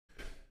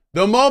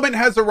The moment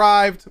has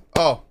arrived.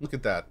 Oh, look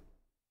at that.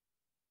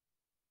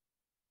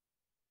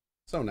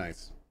 So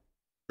nice.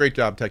 Great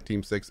job, Tech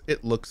Team 6.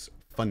 It looks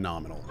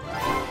phenomenal.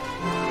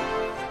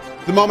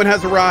 The moment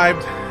has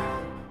arrived.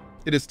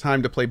 It is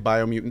time to play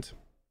Biomutant.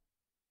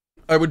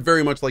 I would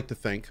very much like to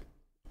thank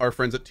our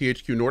friends at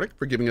THQ Nordic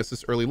for giving us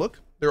this early look.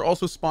 They're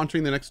also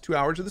sponsoring the next 2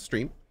 hours of the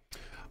stream.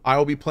 I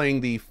will be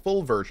playing the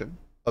full version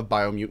of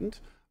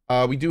Biomutant.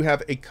 We do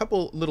have a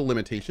couple little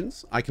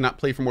limitations. I cannot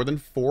play for more than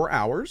 4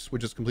 hours,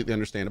 which is completely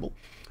understandable,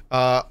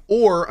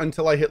 or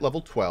until I hit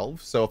level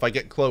 12. So if I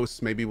get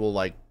close, maybe we'll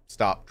like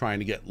stop trying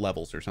to get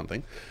levels or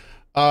something.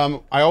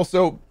 I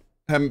also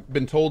have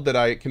been told that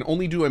I can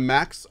only do a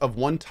max of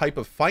one type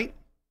of fight.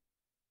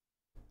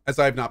 As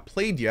I have not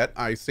played yet,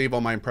 I save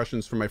all my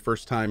impressions from my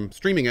first time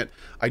streaming it.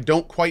 I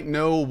don't quite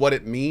know what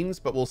it means,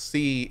 but we'll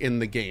see in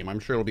the game. I'm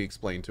sure it'll be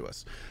explained to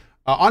us.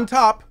 On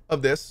top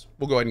of this,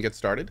 we'll go ahead and get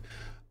started.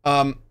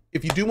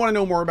 If you do want to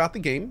know more about the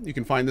game, you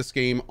can find this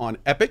game on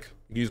Epic.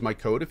 You can use my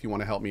code if you want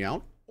to help me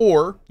out.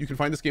 Or you can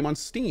find this game on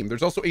Steam.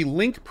 There's also a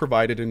link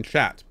provided in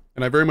chat.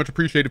 And I very much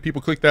appreciate if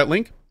people click that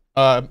link.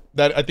 That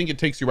I think it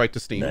takes you right to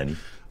Steam.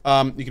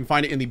 You can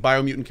find it in the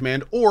Biomutant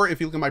command. Or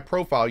if you look at my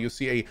profile, you'll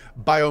see a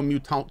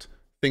BIOMUTANT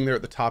thing there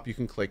at the top you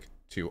can click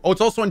to. Oh,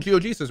 it's also on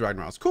GOG, says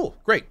Ragnaros. Cool.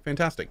 Great.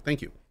 Fantastic.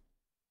 Thank you.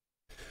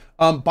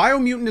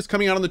 Biomutant is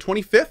coming out on the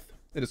 25th.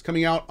 It is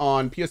coming out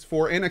on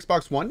PS4 and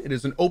Xbox One. It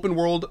is an open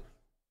world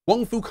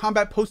Kung Fu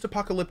combat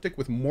post-apocalyptic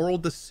with moral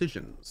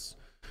decisions.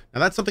 Now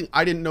that's something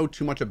I didn't know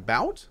too much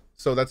about,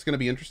 so that's going to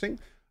be interesting.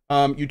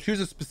 You choose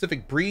a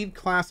specific breed,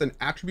 class, and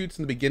attributes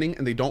in the beginning,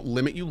 and they don't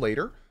limit you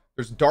later.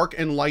 There's dark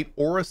and light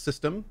aura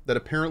system that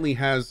apparently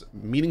has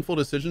meaningful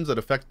decisions that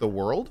affect the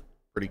world.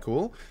 Pretty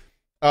cool.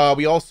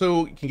 We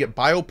also can get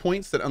bio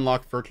points that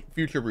unlock for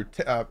future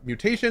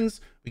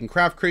mutations. We can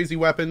craft crazy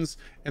weapons,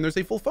 and there's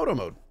a full photo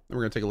mode that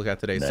we're going to take a look at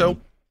today. So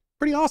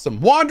pretty awesome.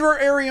 Wanderer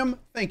Arium,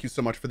 thank you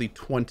so much for the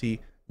 20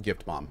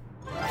 gift bomb.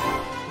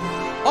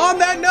 On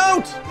that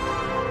note,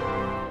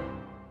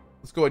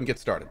 let's go ahead and get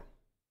started.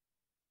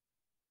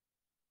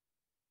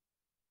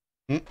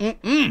 I'm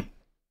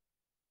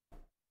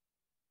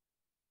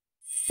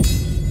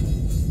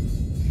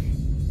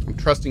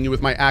trusting you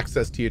with my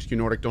access, THQ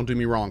Nordic. Don't do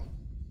me wrong.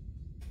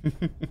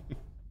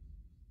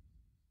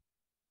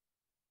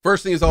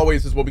 First thing, as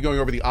always, is we'll be going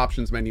over the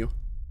options menu,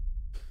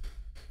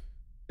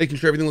 making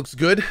sure everything looks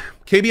good.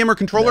 KBM or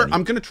controller?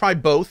 I'm going to try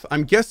both.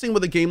 I'm guessing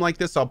with a game like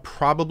this, I'll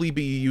probably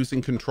be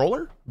using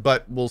controller,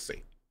 but we'll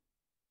see.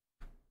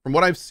 From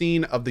what I've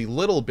seen of the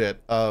little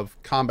bit of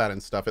combat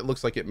and stuff, it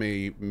looks like it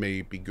may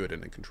be good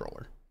in a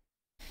controller.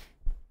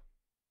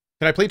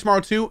 Can I play tomorrow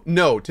too?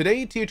 No.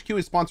 Today, THQ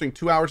is sponsoring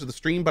 2 hours of the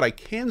stream, but I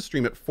can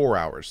stream at 4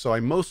 hours. So I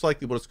most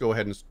likely will just go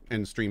ahead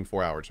and stream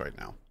 4 hours right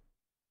now.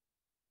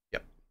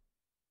 Yep.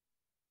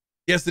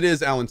 Yes, it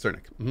is Alan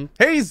Cernick.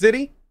 Hey,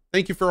 Zitty.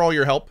 Thank you for all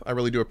your help. I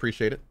really do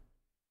appreciate it.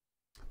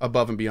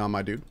 Above and beyond,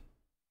 my dude.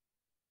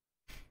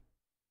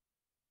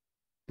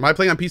 Am I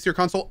playing on PC or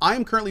console? I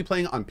am currently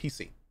playing on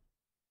PC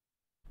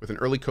with an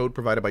early code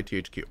provided by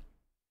THQ.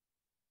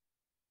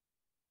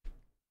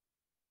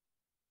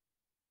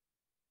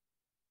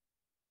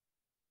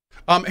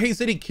 Hey,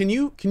 Zitty, can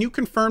you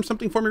confirm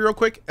something for me real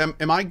quick?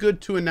 Am I good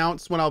to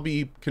announce when I'll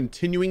be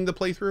continuing the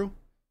playthrough? Am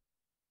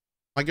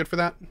I good for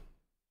that?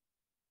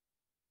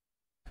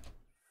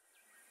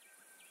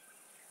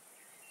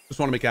 Just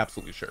want to make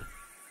absolutely sure.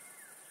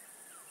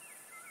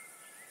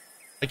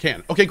 I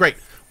can. Okay, great.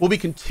 We'll be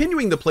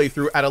continuing the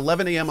playthrough at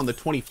 11 a.m. on the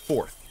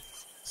 24th.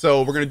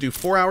 So we're going to do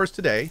 4 hours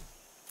today.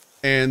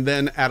 And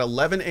then at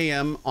 11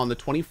 a.m. on the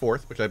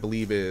 24th, which I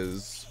believe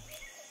is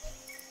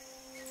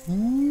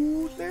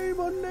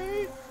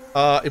Monday,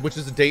 which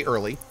is a day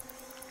early.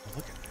 Oh,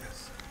 look at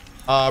this.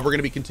 We're going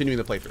to be continuing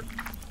the playthrough.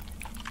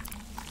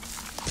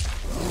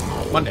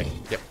 Monday.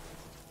 Yep.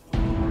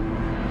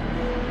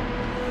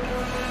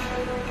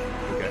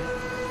 Okay.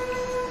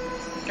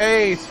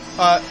 Hey,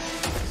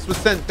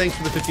 Swissent, thanks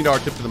for the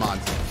 $15 tip to the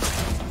mods.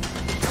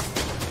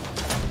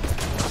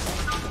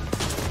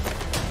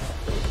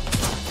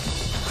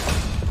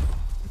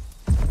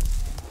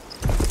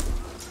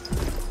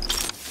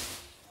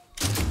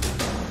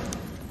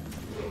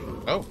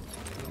 Oh.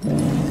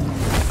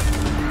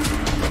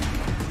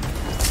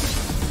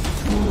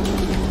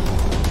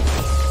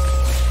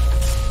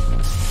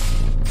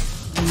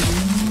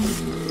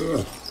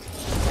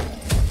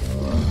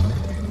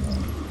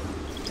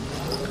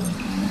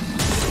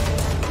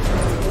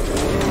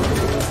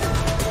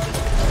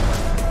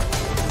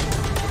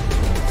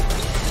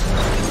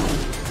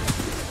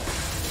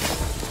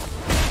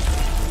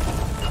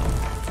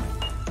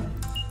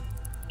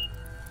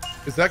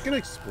 Is that gonna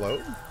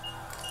explode?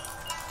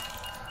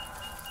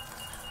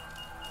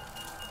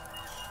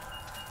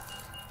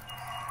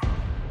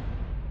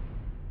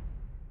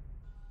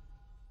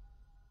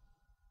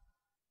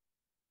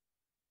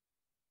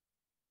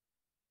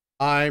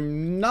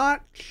 I'm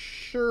not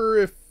sure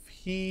if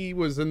he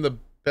was in the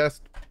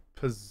best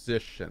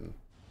position.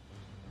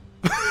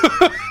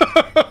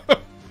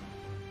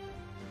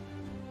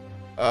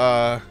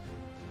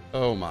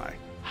 Oh my.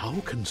 How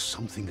can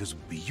something as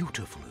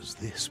beautiful as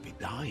this be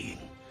dying?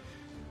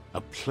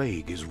 A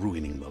plague is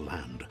ruining the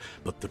land,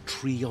 but the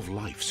tree of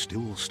life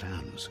still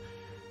stands.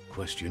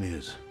 Question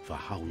is, for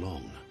how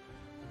long?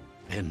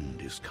 End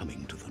is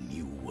coming to the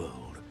new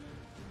world.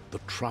 The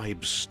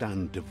tribes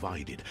stand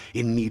divided,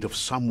 in need of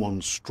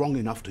someone strong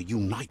enough to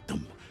unite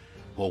them,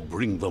 or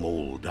bring them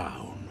all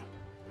down.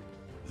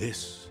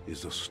 This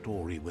is a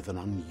story with an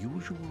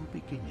unusual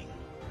beginning.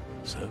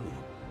 So,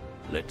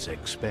 let's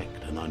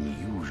expect an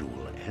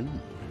unusual end.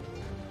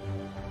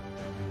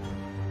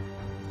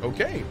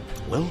 Okay.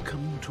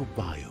 Welcome to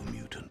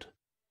BIOMUTANT.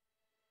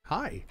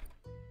 Hi.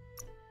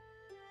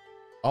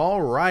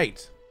 All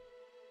right.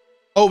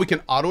 Oh, we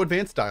can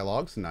auto-advance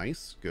dialogues.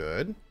 Nice.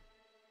 Good.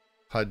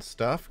 HUD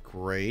stuff.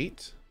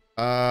 Great.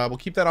 We'll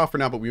keep that off for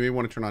now, but we may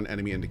want to turn on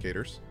enemy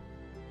indicators.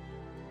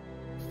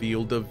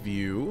 Field of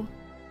view.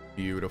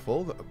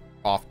 Beautiful.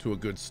 Off to a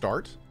good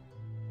start.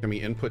 Can we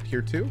input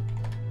here too?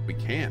 We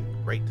can.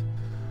 Great.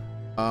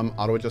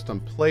 Auto adjust on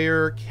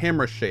player.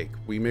 Camera shake.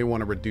 We may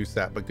want to reduce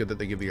that, but good that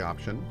they give the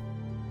option.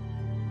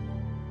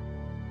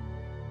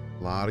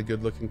 A lot of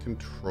good looking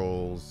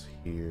controls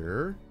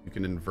here. You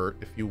can invert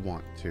if you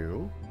want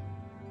to.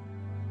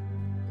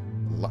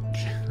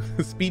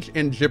 Speech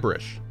and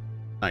gibberish.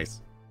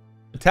 Nice.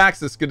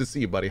 Taxis, good to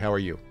see you, buddy. How are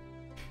you?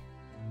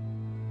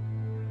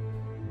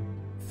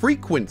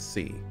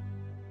 Frequency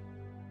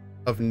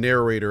of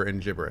narrator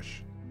and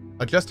gibberish.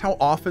 Adjust how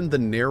often the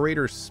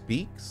narrator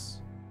speaks.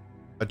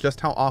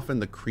 Adjust how often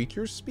the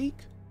creatures speak.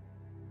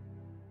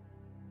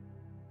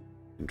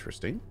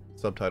 Interesting.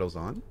 Subtitles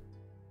on.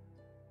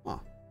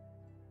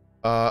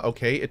 Huh.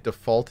 Okay, it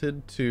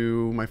defaulted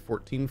to my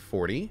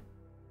 1440.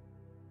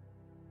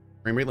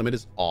 Frame rate limit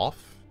is off.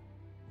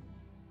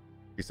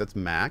 Resets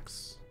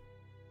max.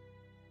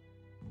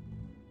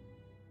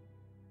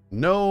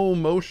 No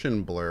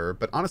motion blur,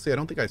 but honestly, I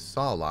don't think I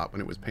saw a lot when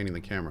it was painting the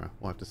camera.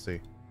 We'll have to see.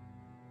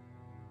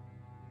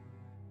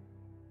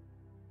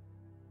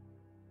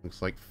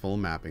 Looks like full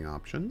mapping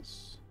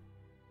options.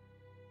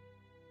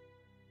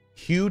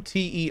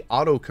 QTE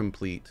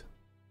autocomplete.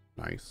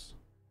 Nice.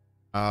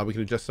 We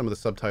can adjust some of the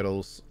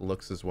subtitles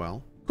looks as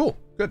well. Cool.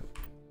 Good.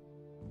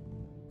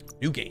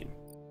 New game.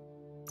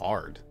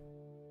 Hard.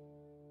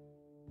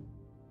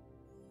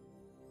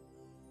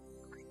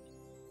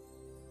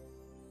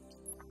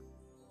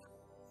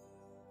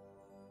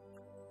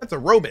 That's a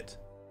robot.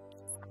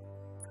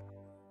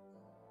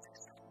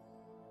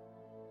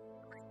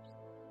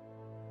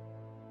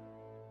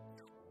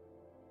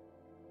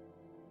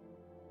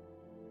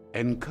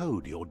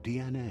 Encode your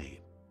DNA.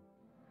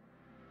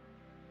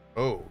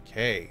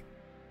 Okay.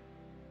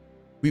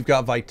 We've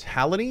got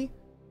vitality,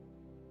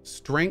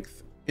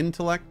 strength,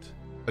 intellect,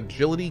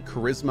 agility,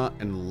 charisma,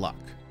 and luck.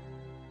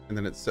 And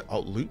then it's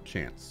loot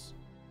chance.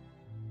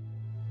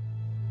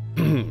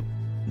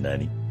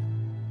 Nani?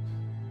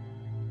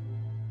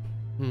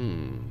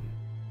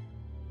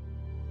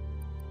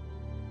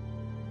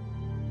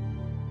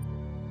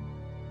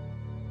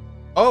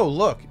 Oh,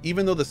 look,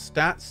 even though the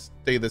stats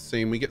stay the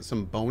same, we get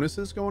some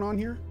bonuses going on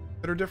here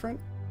that are different.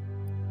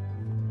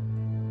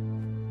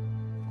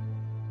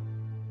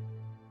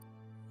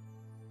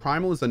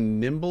 Primal is a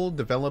nimble,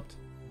 developed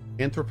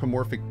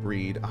anthropomorphic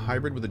breed, a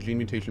hybrid with a gene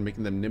mutation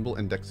making them nimble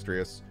and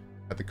dexterous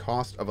at the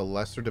cost of a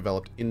lesser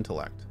developed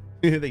intellect.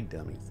 They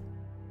dummies.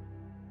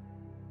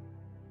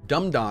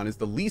 Dumdon is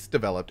the least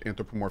developed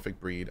anthropomorphic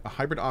breed, a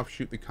hybrid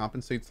offshoot that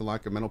compensates the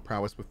lack of mental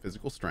prowess with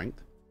physical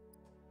strength.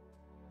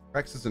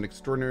 Rex is an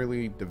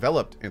extraordinarily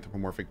developed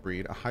anthropomorphic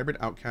breed, a hybrid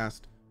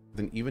outcast with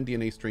an even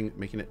DNA string,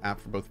 making it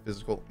apt for both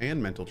physical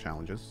and mental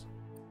challenges.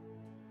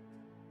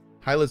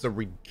 Hyla is a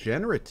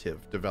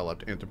regenerative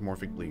developed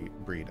anthropomorphic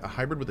breed, a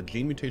hybrid with a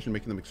gene mutation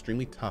making them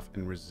extremely tough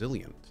and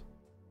resilient.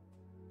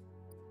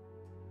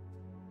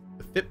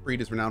 The Fit breed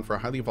is renowned for a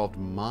highly evolved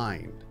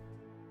mind.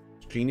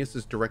 Its genius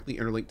is directly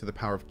interlinked to the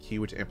power of Ki,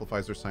 which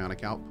amplifies their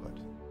psionic output.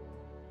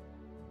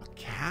 A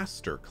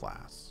caster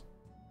class.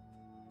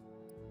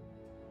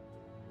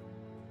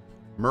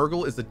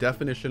 Murgle is the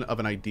definition of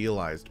an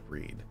idealized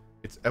breed.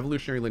 Its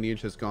evolutionary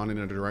lineage has gone in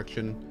a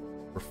direction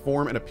where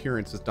form and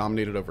appearance is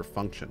dominated over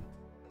function.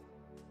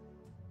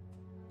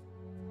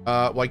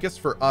 Well, I guess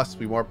for us,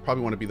 we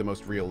probably want to be the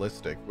most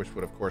realistic, which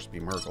would, of course, be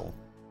Murgle.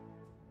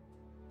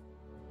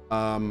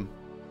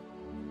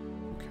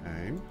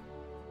 Okay.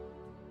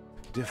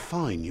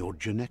 Define your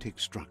genetic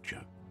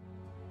structure.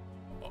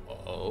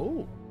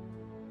 Oh.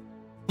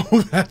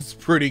 Oh, that's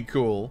pretty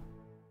cool.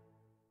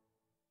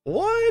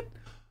 What?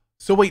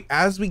 So wait,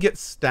 as we get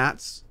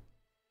stats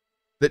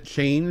that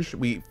change,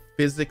 we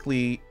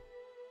physically...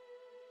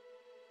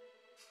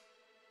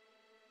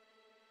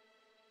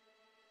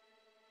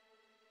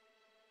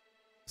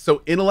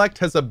 So intellect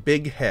has a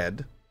big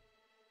head.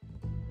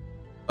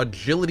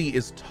 Agility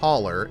is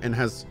taller and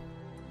has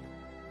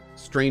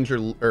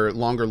stranger or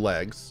longer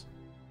legs.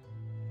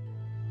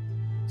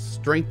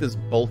 Strength is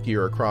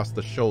bulkier across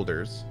the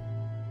shoulders.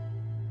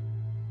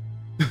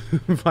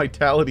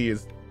 Vitality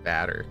is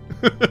fatter.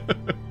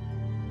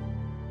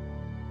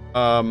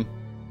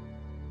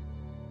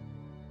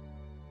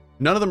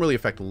 None of them really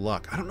affect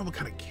luck. I don't know what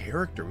kind of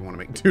character we want to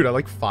make. Dude, I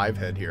like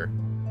 5-head here.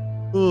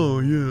 Oh,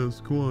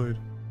 yes, quite.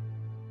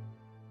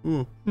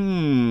 Oh.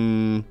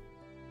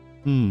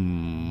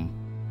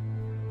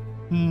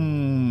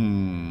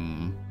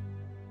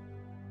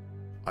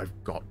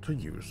 I've got to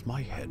use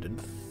my head and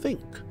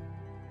think.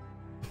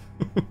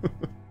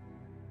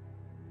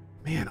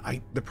 Man,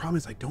 the problem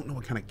is I don't know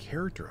what kind of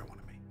character I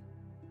want to make.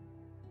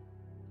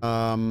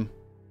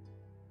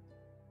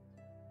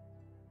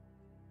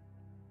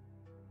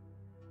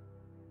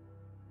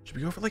 Should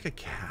we go for like a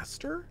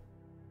caster?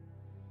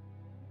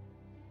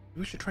 Maybe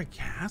we should try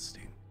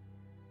casting.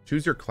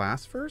 Choose your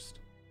class first?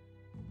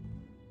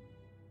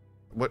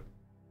 What?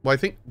 Well, I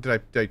think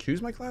did I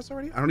choose my class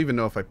already? I don't even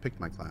know if I picked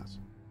my class.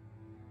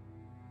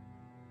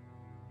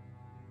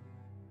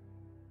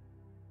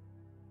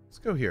 Let's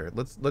go here.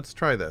 Let's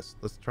try this.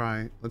 Let's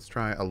try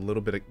a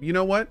little bit of, you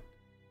know what?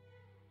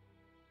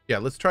 Yeah,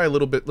 let's try a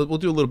little bit. We'll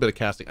do a little bit of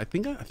casting. I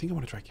think I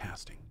want to try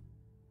casting.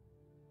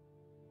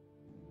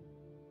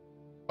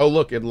 Oh,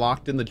 look, it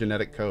locked in the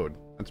genetic code.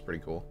 That's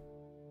pretty cool.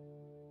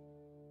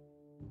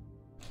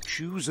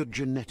 Choose a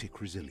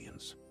genetic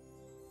resilience.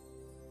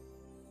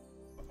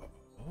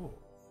 Oh.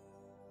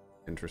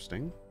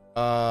 Interesting.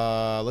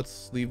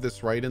 Let's leave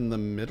this right in the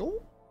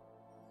middle.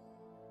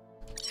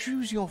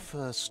 Choose your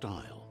first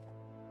style.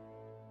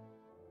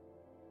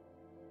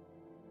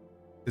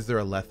 Is there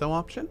a Letho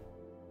option?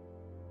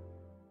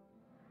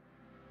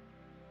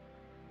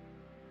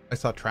 I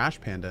saw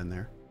Trash Panda in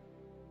there.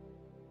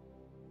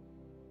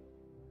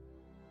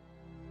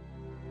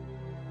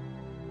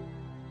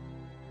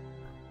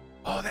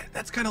 Oh,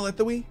 that's kind of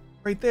Letho-y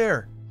right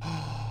there.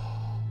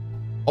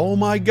 Oh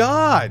my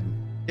god.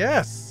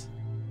 Yes.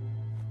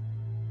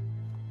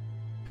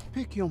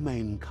 Pick your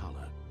main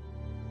color.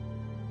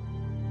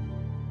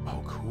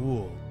 Oh,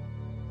 cool.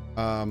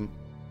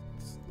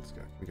 Let's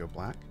go. Can we go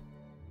black?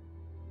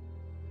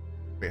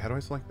 Wait, how do I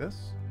select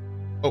this?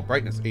 Oh,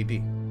 brightness,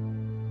 AD.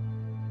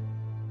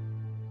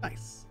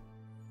 Nice.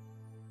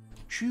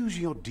 Choose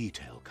your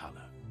detail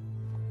color.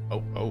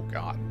 Oh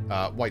god.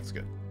 White's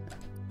good.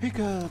 Pick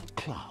a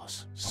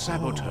class.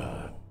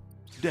 Saboteur.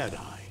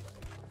 Deadeye.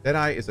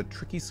 Deadeye is a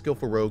tricky,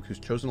 skillful rogue who's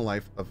chosen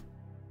a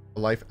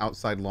life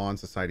outside law and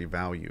society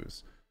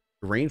values.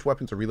 Ranged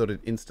weapons are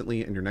reloaded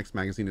instantly, and your next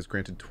magazine is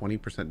granted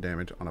 20%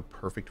 damage on a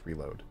perfect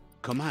reload.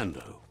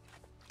 Commando.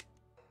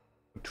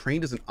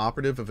 Trained as an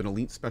operative of an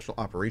elite special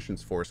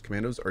operations force,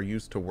 commandos are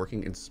used to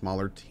working in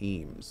smaller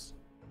teams.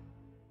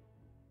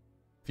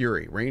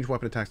 Fury. Ranged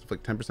weapon attacks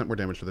inflict 10% more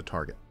damage to the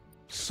target.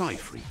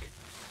 Psy-Freak.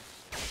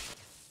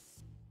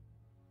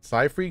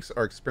 Psy-Freaks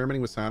are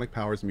experimenting with psionic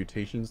powers and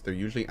mutations. They're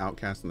usually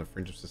outcast on the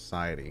fringe of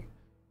society.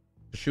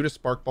 To shoot a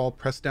spark ball,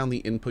 press down the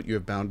input you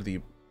have bound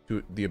to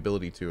the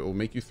ability to. It will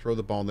make you throw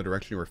the ball in the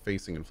direction you are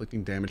facing,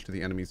 inflicting damage to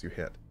the enemies you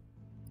hit.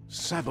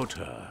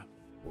 Saboteur.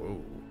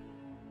 Whoa.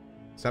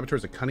 Saboteur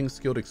is a cunning,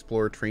 skilled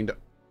explorer trained to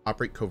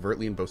operate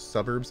covertly in both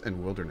suburbs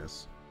and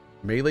wilderness.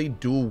 Melee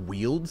dual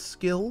wield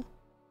skill?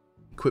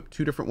 Equip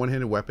 2 different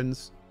one-handed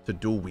weapons to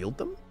dual wield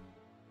them?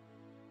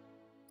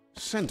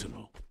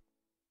 Sentinel.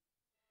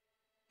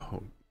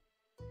 Oh.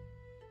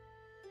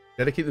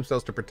 Dedicate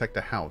themselves to protect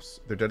a house.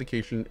 Their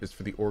dedication is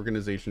for the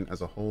organization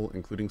as a whole,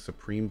 including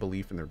supreme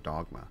belief in their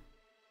dogma.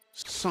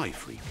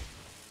 Psy-Freak.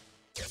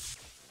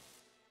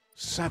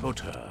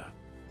 Saboteur.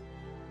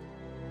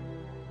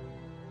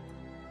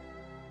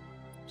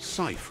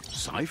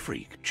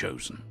 Psy-Freak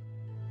chosen.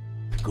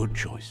 Good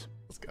choice.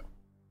 Let's go.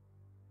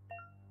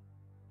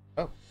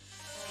 Oh.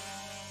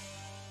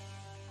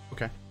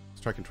 Okay.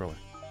 Let's try controller.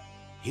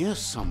 Here's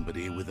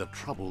somebody with a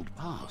troubled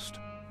past,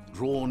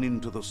 drawn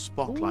into the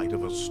spotlight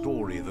of a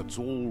story that's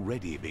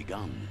already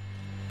begun.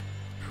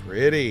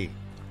 Pretty.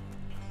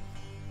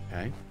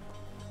 Okay.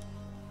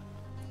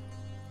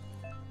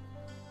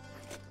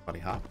 Bunny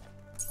hop.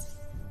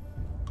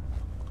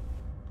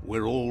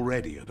 We're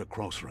already at a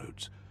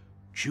crossroads.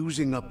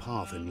 Choosing a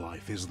path in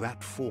life is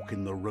that fork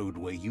in the road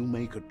where you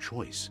make a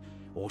choice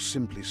or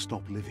simply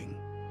stop living.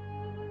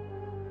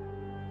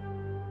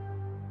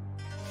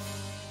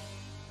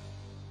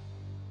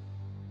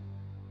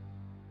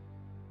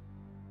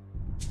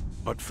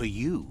 But for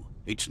you,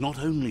 it's not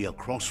only a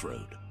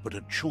crossroad, but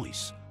a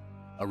choice.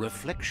 A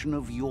reflection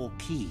of your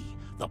key,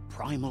 the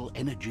primal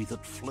energy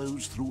that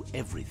flows through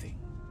everything.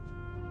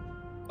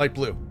 Light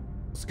blue.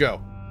 Let's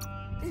go.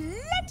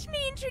 Let me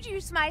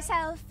introduce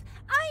myself.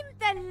 I'm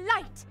the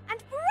light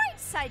and bright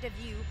side of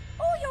you,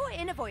 or your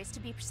inner voice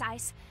to be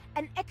precise,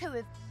 an echo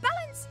of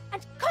balance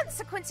and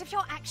consequence of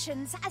your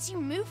actions as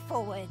you move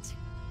forward.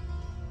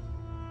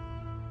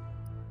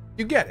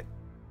 You get it.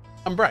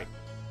 I'm bright.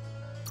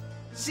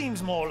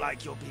 Seems more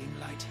like you're being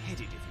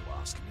light-headed if you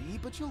ask me,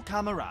 but you'll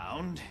come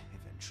around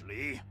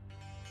eventually.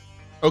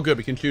 Oh good,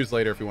 we can choose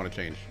later if we want to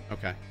change.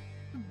 Okay.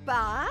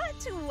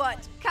 But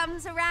what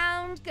comes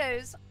around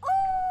goes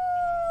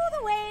all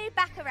the way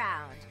back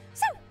around.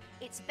 So,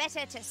 it's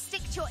better to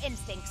stick to your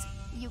instincts.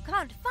 You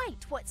can't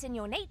fight what's in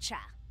your nature.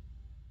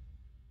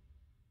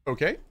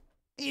 Okay.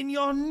 in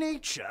your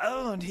nature,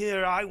 and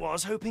here I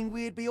was hoping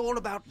we'd be all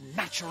about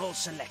natural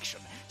selection,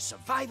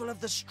 survival of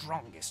the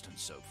strongest, and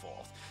so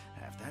forth.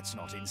 If that's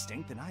not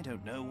instinct, then I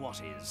don't know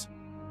what is.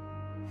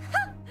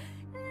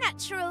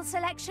 Natural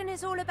selection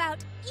is all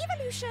about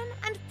evolution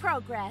and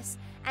progress,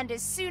 and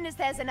as soon as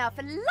there's enough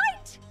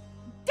light,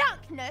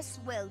 darkness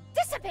will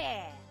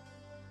disappear.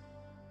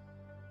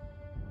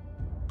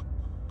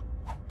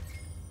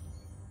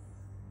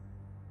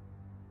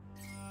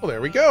 Well,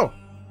 there we go.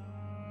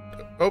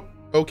 Oh,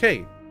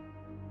 okay.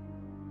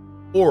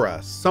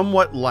 Aura,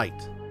 somewhat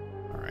light.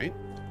 All right.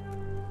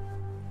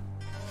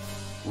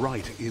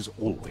 Right is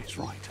always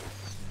right.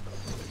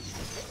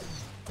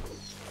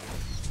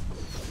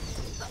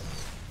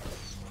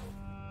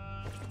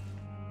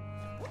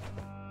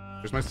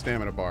 There's my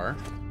stamina bar.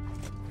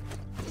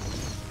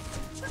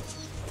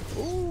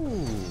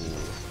 Ooh.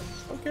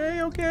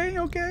 Okay, okay,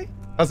 okay.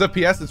 How's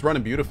FPS? It's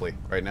running beautifully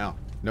right now.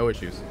 No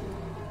issues.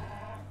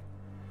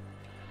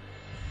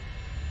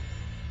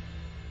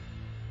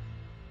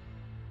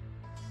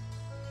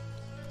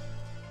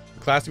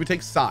 The class you would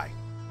take Psy.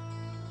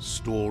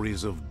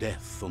 Stories of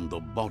death and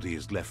the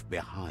bodies left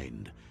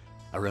behind.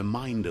 A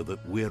reminder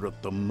that we're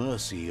at the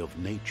mercy of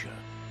nature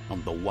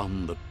and the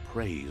one that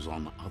preys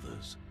on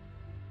others.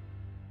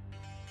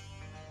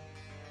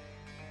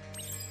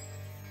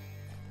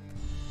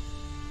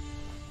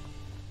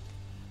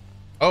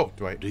 Oh,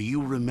 do I? Do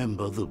you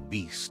remember the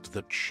beast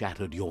that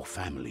shattered your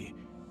family?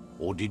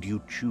 Or did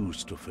you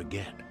choose to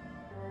forget?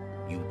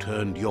 You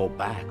turned your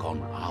back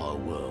on our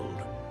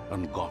world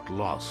and got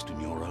lost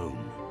in your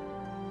own.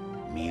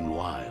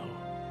 Meanwhile,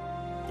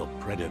 the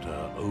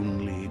predator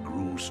only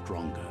grew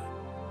stronger.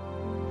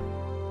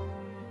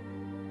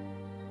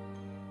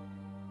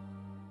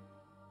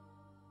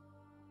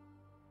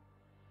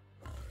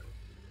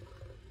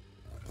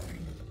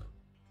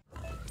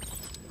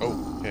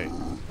 Okay.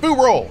 Boo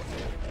roll!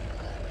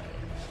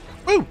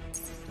 Boo!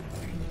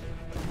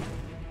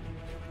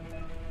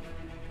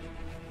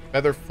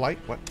 Feather flight?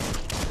 What?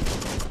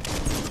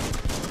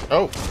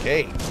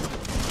 Okay.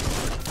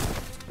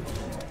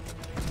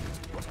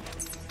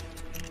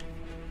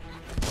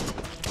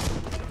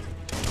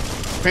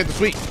 Panther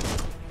Sweet.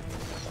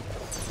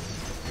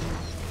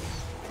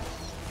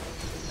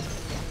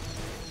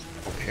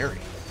 Oh, parry.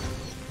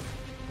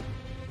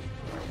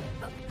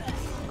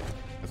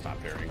 That's not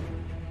parrying.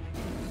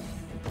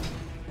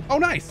 Oh,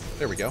 nice.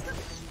 There we go.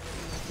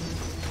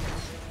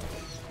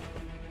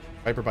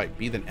 Viper Bite,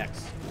 B then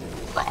X.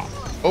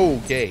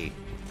 Okay.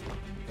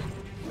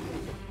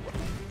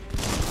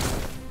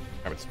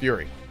 Rabbit's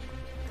Fury.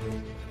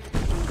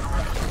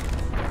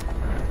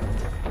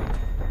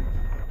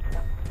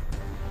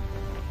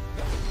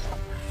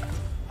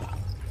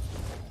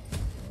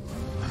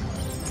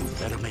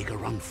 Better make a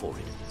run for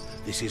it.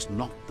 This is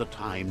not the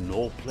time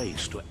nor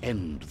place to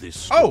end this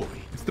story. Oh,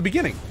 it's the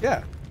beginning.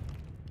 Yeah.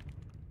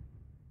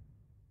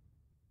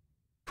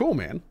 Cool,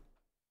 man.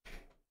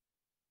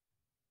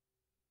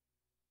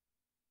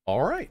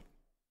 All right.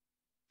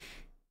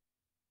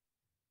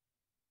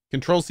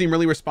 Controls seem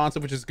really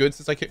responsive, which is good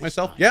since I kicked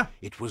myself. Yeah.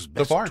 It was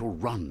best far. to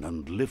run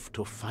and live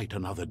to fight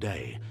another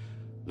day.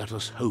 Let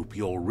us hope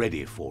you're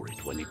ready for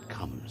it when it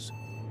comes.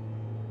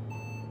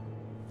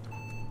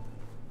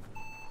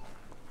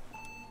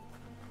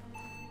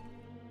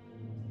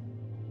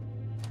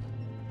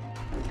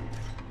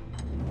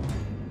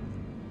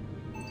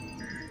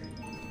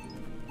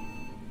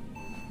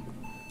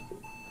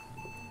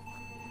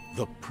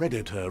 The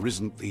predator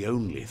isn't the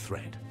only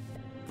threat.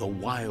 The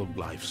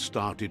wildlife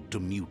started to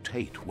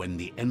mutate when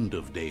the end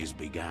of days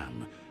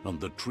began, and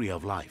the tree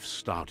of life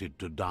started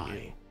to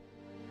die.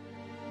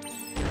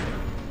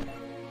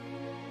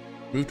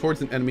 Move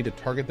towards an enemy to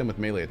target them with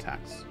melee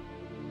attacks.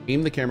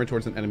 Aim the camera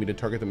towards an enemy to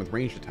target them with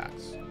ranged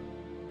attacks.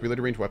 To reload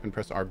a ranged weapon,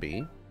 press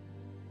RB.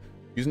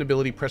 Use an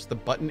ability, press the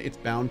button it's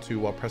bound to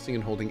while pressing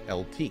and holding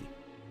LT.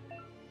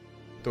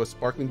 Throw a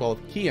sparkling ball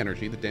of key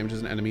energy that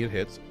damages an enemy it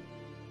hits.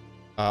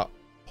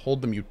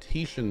 Hold the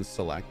mutation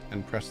select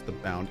and press the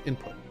bound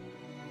input.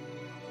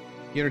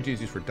 Key energy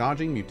is used for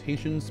dodging,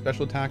 mutations,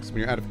 special attacks.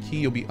 When you're out of key,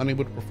 you'll be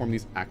unable to perform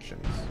these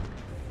actions.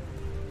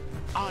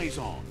 Eyes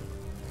on.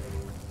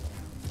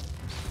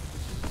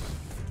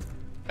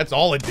 That's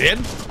all it did?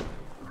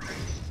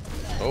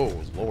 Oh,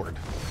 Lord.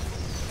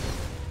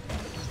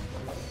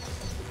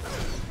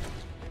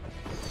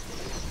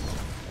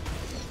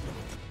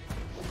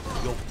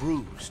 You're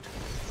bruised.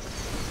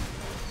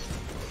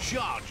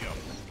 Charge him.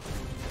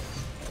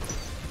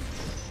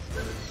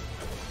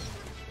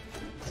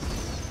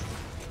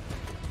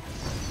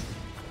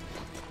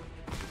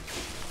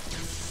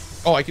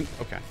 Oh, I can...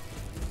 Okay.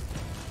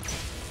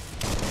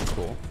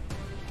 Cool.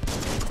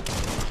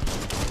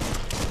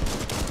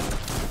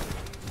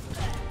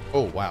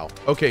 Oh, wow.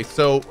 Okay,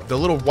 so the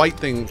little white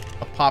thing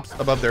pops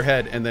above their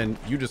head, and then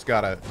you just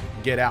gotta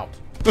get out.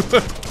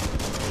 Electric.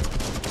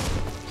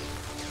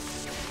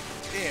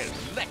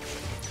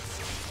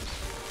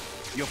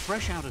 You're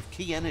fresh out of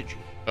key energy.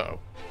 Uh-oh.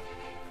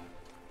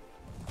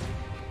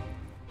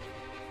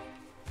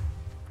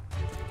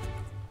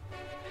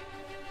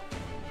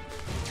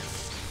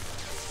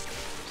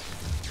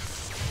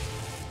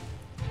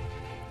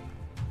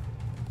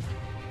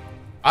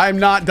 I'm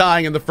not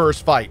dying in the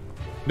first fight.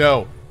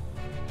 No.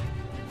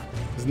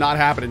 It's not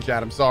happening,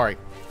 chat. I'm sorry.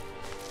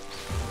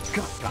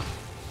 Got.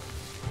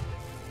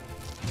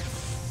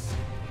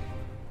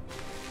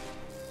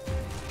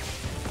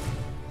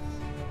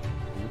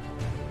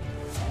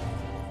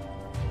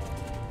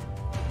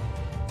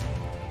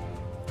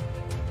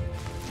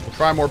 We'll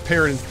try more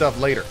parrying stuff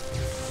later.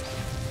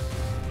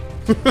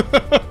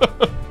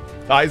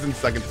 Dies in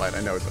second fight.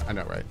 I know,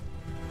 right?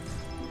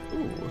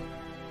 Ooh.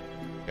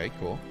 Okay,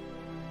 cool.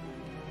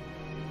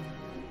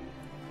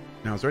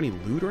 Now, is there any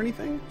loot or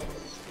anything?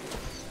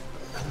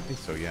 I don't think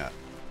so yet.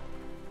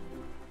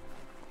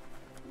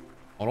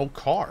 An old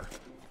car.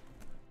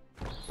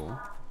 Cool.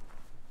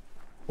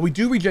 We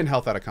do regen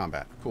health out of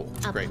combat. Cool.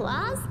 Great.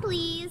 Applause,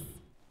 please.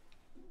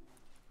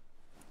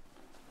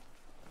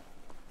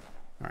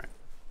 All right.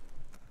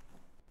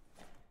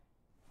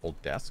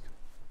 Old desk.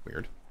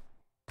 Weird.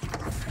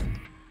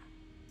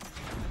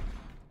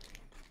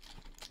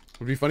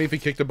 Would be funny if he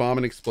kicked a bomb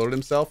and exploded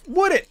himself.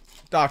 Would it,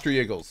 Dr.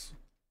 Yiggles?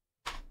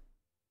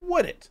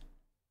 Would it?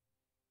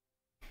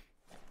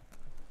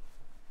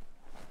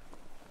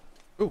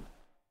 Ooh.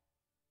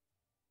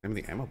 Name of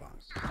the ammo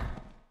box.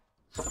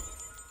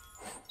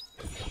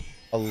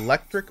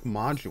 Electric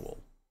module.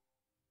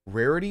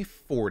 Rarity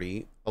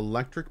 40.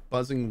 Electric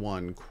buzzing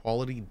 1.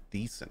 Quality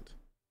decent.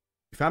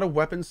 You found a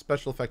weapon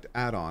special effect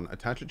add-on.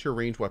 Attach it to your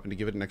ranged weapon to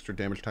give it an extra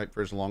damage type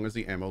for as long as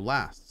the ammo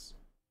lasts.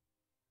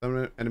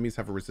 Some enemies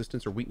have a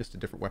resistance or weakness to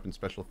different weapon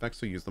special effects,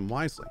 so use them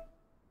wisely.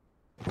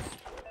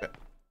 Okay.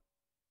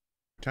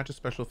 Attach a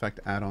special effect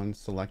add-on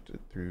selected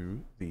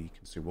through the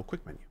consumable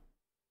quick menu.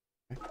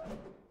 Okay.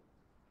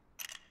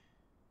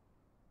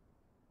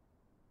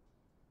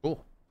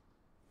 Cool.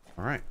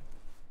 All right.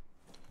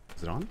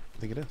 Is it on? I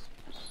think it is.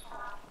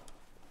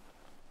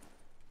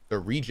 The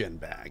regen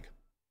bag.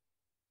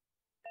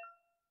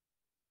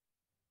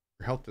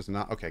 Your health does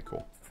not... Okay,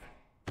 cool.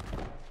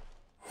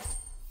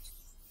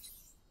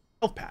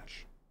 Health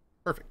patch.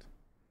 Perfect.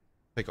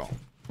 Take all.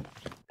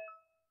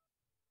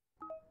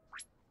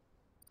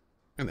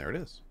 And there it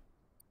is.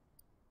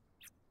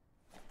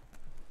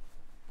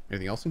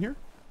 Anything else in here?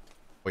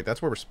 Wait,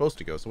 that's where we're supposed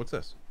to go, so what's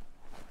this?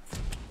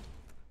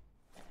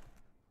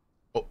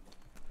 Oh.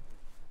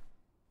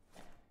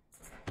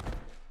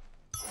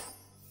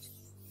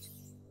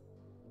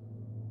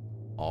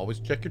 Always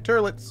check your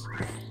turlets.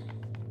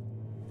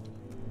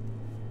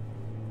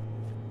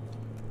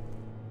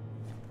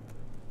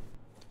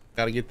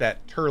 Gotta get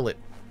that turlet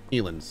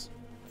healings.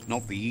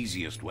 Not the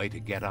easiest way to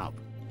get up.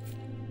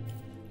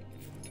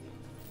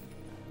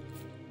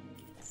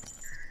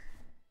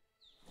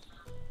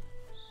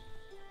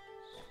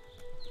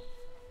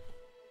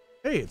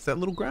 Hey, it's that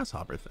little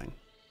grasshopper thing.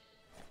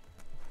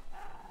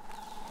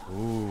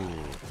 Ooh,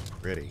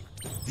 pretty.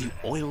 The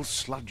oil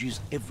sludges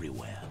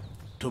everywhere.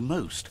 To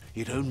most,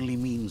 it only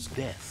means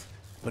death.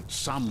 But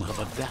some have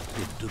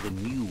adapted to the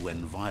new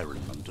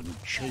environment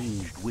and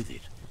changed with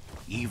it.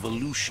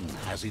 Evolution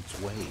has its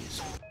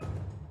ways.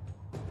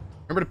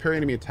 Remember to parry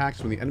enemy attacks.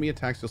 When the enemy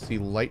attacks, you'll see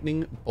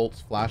lightning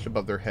bolts flash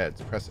above their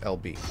heads. Press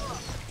LB.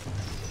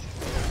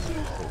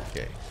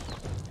 Okay.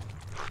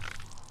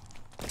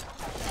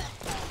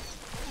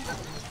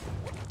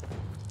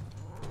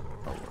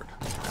 Oh, Lord.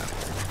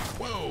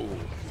 Whoa!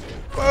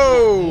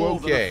 Whoa!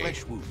 Okay.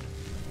 So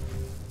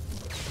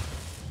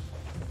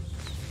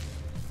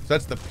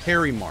that's the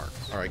parry mark.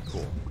 Alright,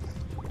 cool.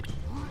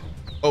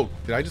 Oh,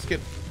 did I just get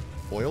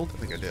foiled? I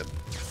think I did.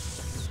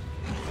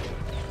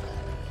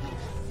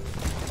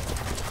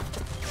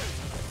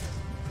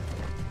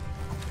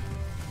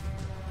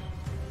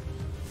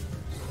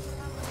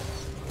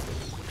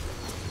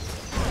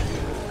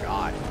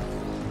 God.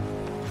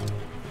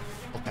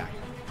 Oh, back.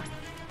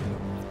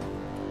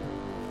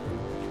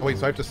 Oh, wait,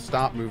 so I have to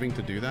stop moving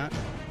to do that?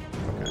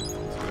 Okay,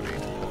 that's gonna be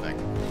the thing.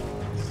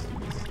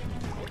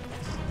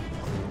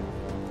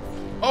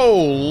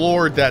 Oh,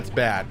 Lord, that's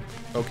bad.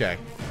 Okay.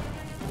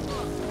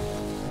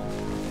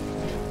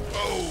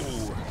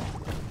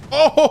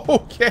 Oh,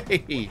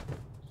 okay.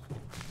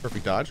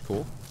 Perfect dodge,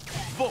 cool.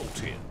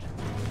 Bolted.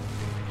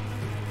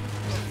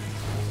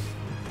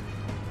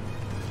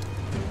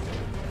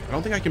 I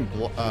don't think I can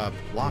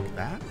block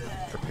that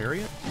or parry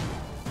it.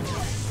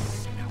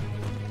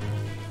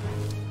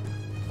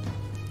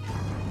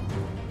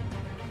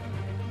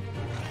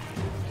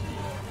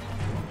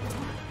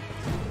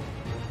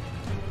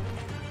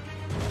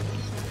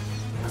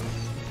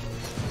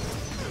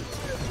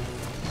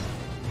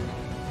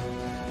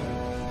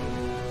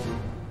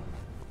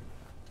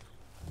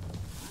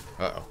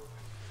 Uh-oh.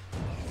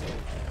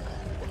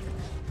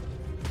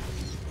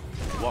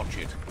 Watch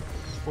it.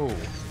 Whoa.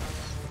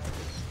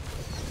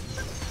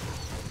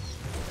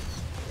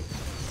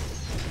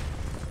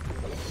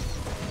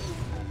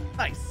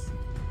 Nice.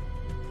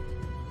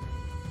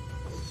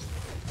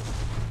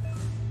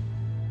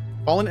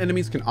 Fallen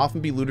enemies can often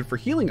be looted for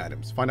healing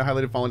items. Find a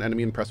highlighted fallen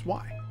enemy and press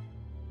Y.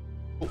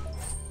 Cool.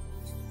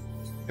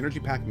 Energy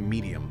pack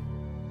medium.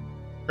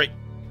 Great.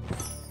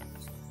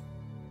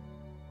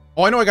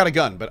 Oh, I know I got a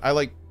gun, but I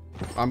like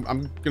I'm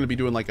going to be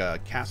doing like a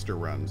caster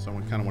run, so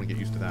I kind of want to get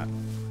used to that.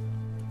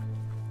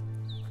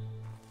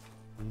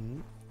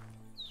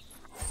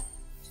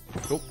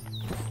 Cool.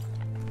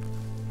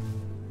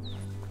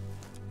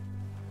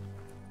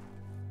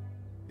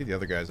 See the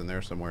other guys in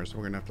there somewhere, so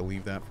we're going to have to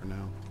leave that for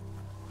now.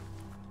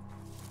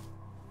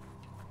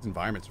 These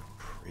environments are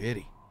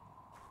pretty.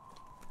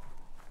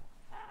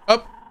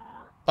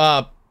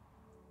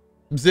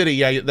 Zitty,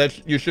 yeah,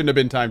 that you shouldn't have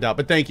been timed out,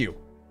 but thank you.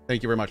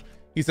 Thank you very much.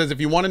 He says,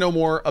 if you want to know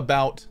more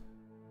about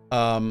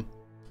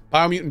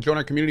Biomutant, join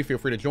our community, feel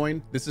free to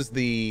join. This is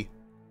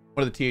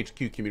one of the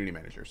THQ community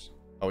managers.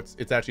 Oh,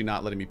 it's actually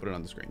not letting me put it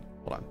on the screen.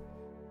 Hold on.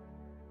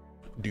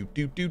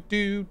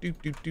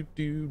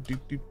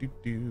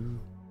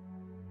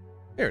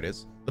 There it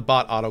is. The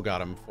bot auto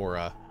got him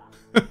for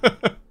for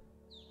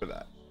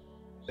that.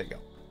 There you go.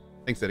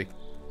 Thanks, Zitty.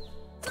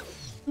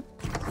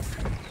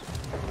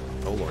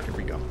 Oh Lord, here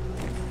we go.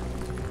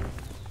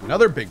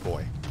 Another big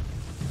boy.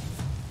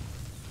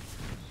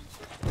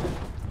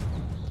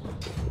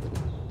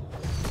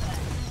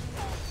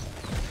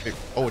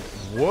 Oh,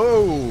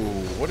 whoa.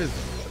 What is...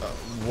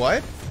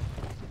 what?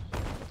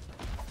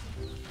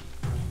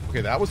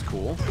 Okay, that was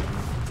cool.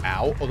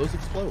 Ow. Oh, those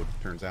explode,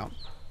 turns out.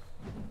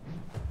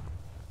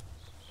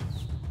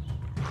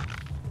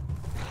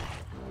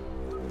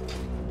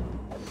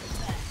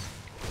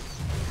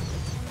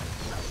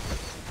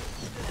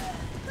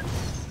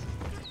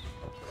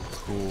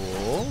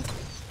 Cool.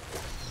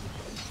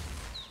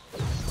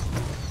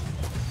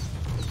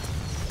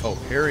 Oh,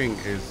 herring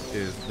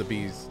is the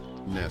bee's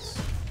nest.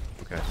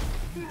 Okay.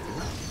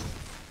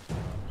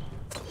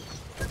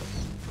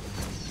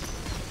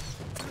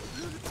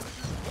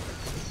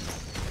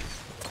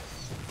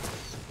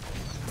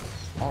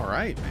 All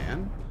right,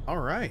 man. All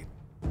right.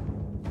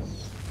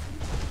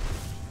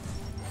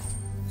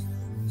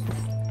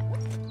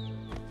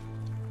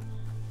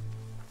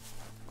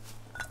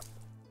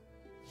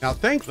 Now,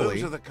 thankfully,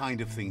 those are the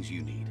kind of things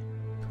you need.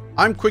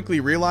 I'm quickly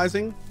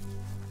realizing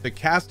the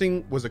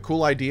casting was a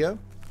cool idea,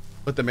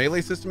 but the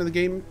melee system in the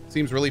game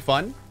seems really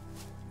fun.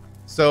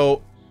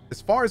 So,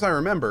 as far as I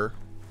remember,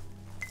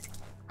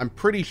 I'm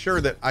pretty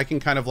sure that I can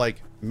kind of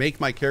like make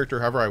my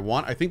character however I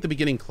want. I think the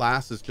beginning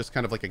class is just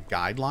kind of like a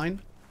guideline.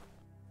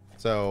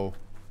 So,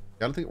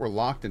 I don't think we're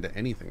locked into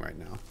anything right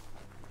now.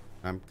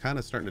 I'm kind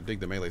of starting to dig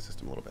the melee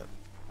system a little bit.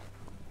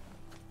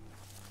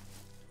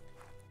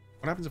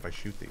 What happens if I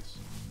shoot these?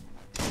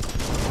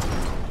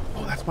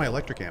 Oh, that's my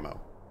electric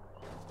ammo.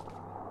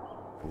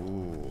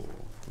 Ooh,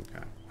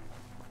 okay.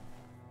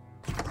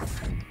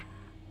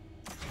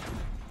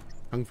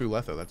 Kung Fu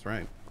Letho, that's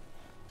right.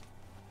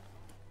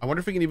 I wonder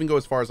if we can even go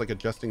as far as like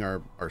adjusting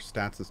our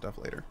stats and stuff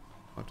later.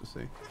 We'll have to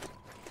see.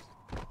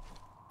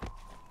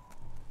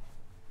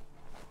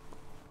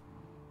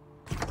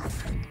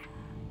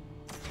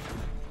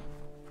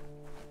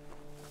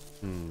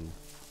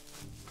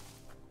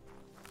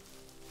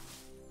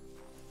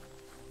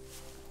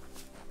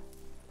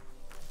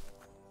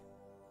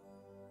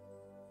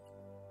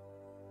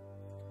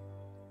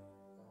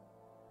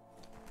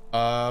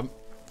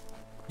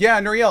 Yeah,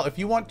 Nuriel, if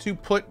you want to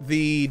put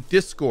the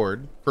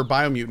Discord for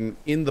Biomutant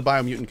in the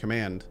Biomutant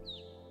command,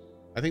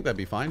 I think that'd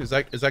be fine. Is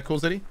that cool,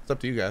 Zitty? It's up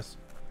to you guys.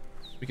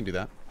 We can do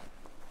that.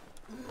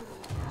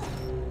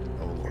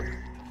 Oh Lord.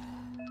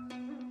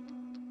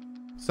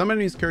 Some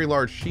enemies carry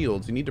large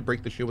shields. You need to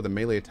break the shield with a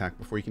melee attack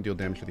before you can deal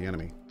damage to the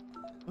enemy.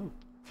 Oh.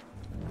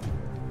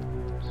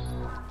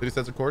 Zitty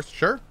says, of course.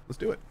 Sure, let's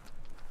do it.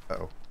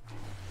 Uh-oh.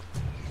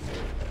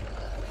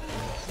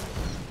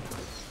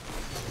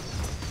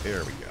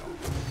 There we go.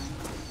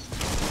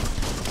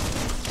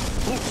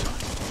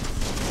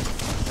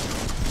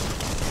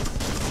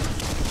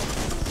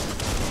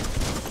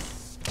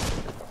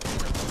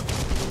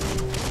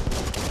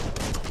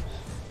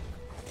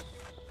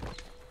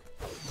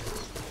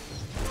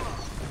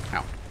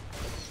 Ow.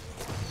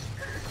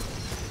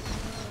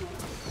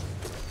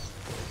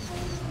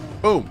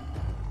 Boom.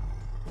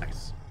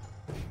 Nice.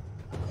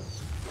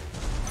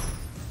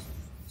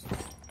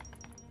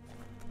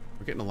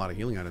 We're getting a lot of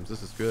healing items.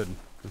 This is good.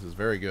 This is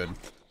very good.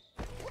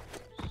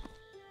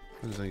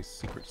 There's any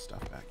secret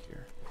stuff back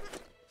here.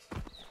 Is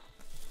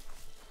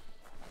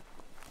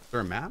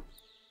there a map?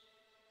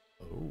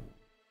 Oh.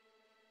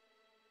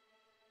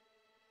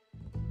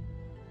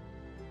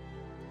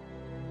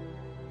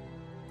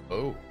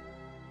 Oh.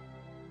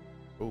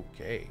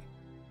 Okay.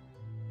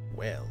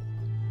 Well.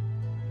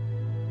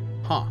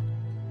 Huh.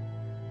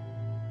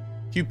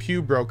 Pew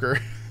pew broker.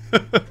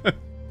 I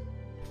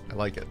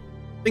like it.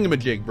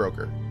 Thingamajig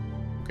broker.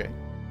 Okay.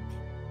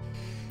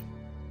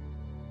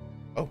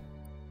 Oh.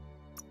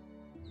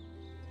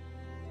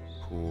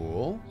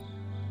 Cool.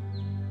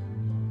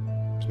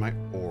 There's my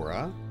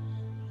aura.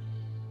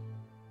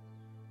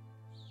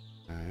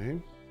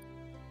 Okay.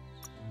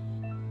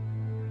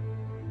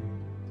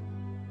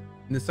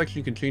 In this section,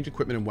 you can change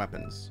equipment and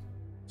weapons.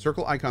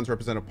 Circle icons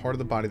represent a part of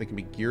the body that can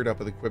be geared up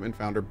with equipment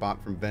found or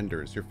bought from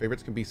vendors. Your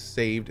favorites can be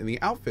saved in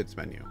the outfits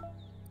menu.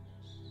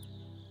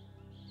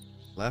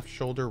 Left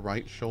shoulder,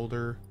 right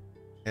shoulder,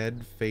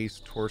 Head,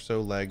 face,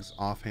 torso, legs,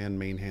 offhand,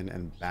 main hand,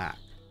 and back.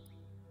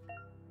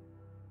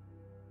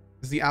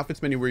 This is the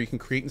outfits menu where you can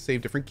create and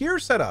save different gear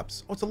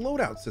setups. Oh, it's a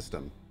loadout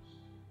system.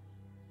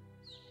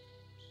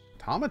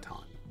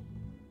 Automaton.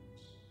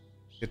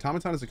 The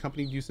automaton has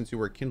accompanied you since you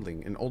were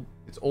kindling.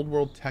 Its old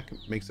world tech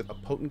makes it a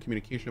potent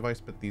communication device,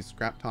 but these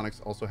scrap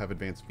tonics also have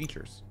advanced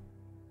features.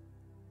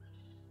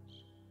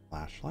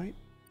 Flashlight.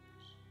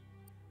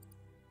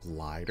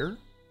 Glider.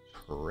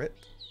 Turret.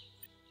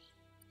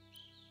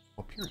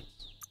 Appearance.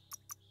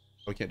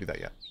 Oh, we can't do that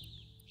yet.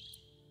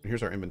 And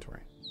here's our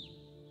inventory.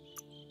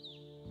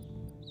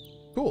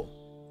 Cool.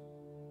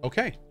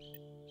 Okay.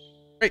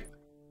 Great.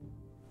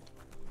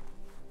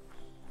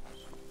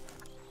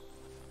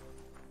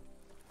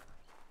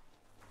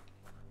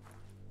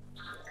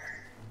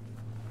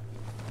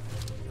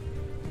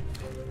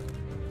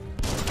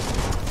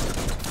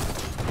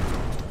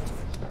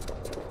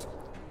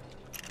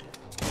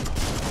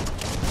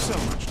 So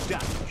much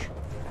damage.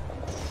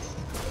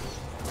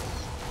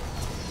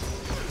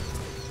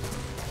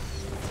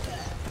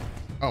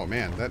 Oh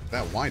man,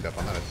 that wind up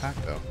on that attack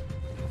though.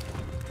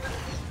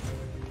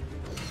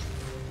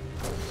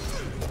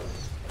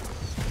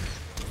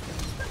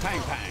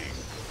 Pang pang.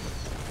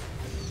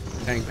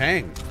 Pang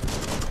pang.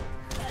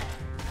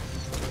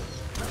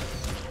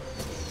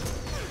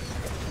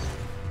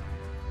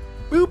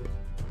 Boop.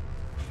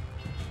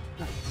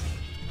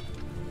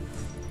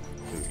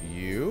 Loot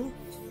you.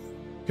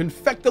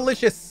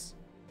 Confect-delicious.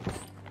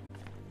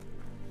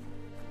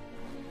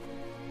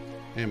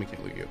 And we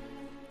can't loot you.